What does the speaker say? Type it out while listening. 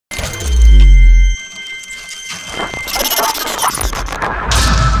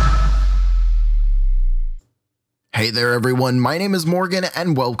Hey there everyone, my name is Morgan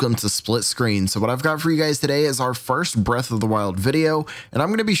and welcome to Split Screen. So what I've got for you guys today is our first Breath of the Wild video, and I'm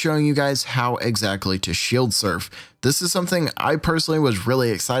going to be showing you guys how exactly to shield surf. This is something I personally was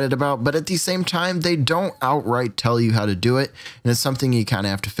really excited about, but at the same time, they don't outright tell you how to do it, and it's something you kind of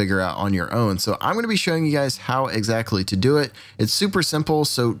have to figure out on your own. So I'm going to be showing you guys how exactly to do it. It's super simple,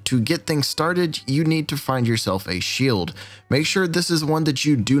 so to get things started, you need to find yourself a shield. Make sure this is one that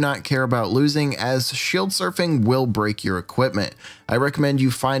you do not care about losing, as shield surfing will break your equipment. I recommend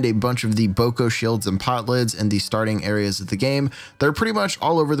you find a bunch of the Boko shields and pot lids in the starting areas of the game. They're pretty much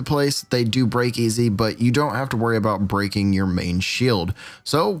all over the place. They do break easy, but you don't have to worry about breaking your main shield.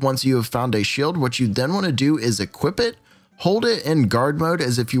 So once you have found a shield, what you then want to do is equip it, hold it in guard mode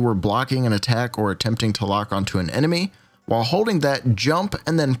as if you were blocking an attack or attempting to lock onto an enemy. While holding that, jump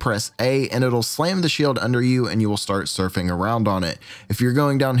and then press A, and it'll slam the shield under you and you will start surfing around on it. If you're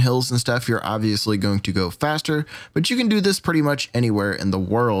going down hills and stuff, you're obviously going to go faster, but you can do this pretty much anywhere in the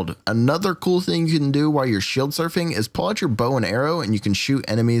world. Another cool thing you can do while you're shield surfing is pull out your bow and arrow and you can shoot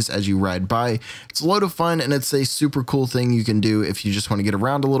enemies as you ride by. It's a load of fun and it's a super cool thing you can do if you just want to get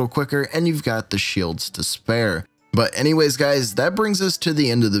around a little quicker and you've got the shields to spare. But anyways guys, that brings us to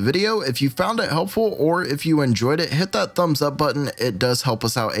the end of the video. If you found it helpful or if you enjoyed it, hit that thumbs up button. It does help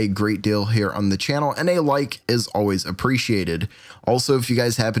us out a great deal here on the channel, and a like is always appreciated. Also, if you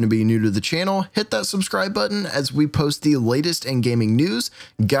guys happen to be new to the channel, hit that subscribe button as we post the latest in gaming news,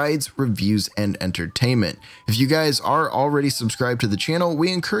 guides, reviews, and entertainment. If you guys are already subscribed to the channel,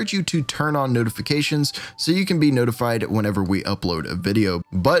 we encourage you to turn on notifications so you can be notified whenever we upload a video.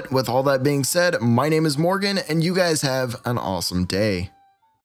 But with all that being said, my name is Morgan and you guys have an awesome day.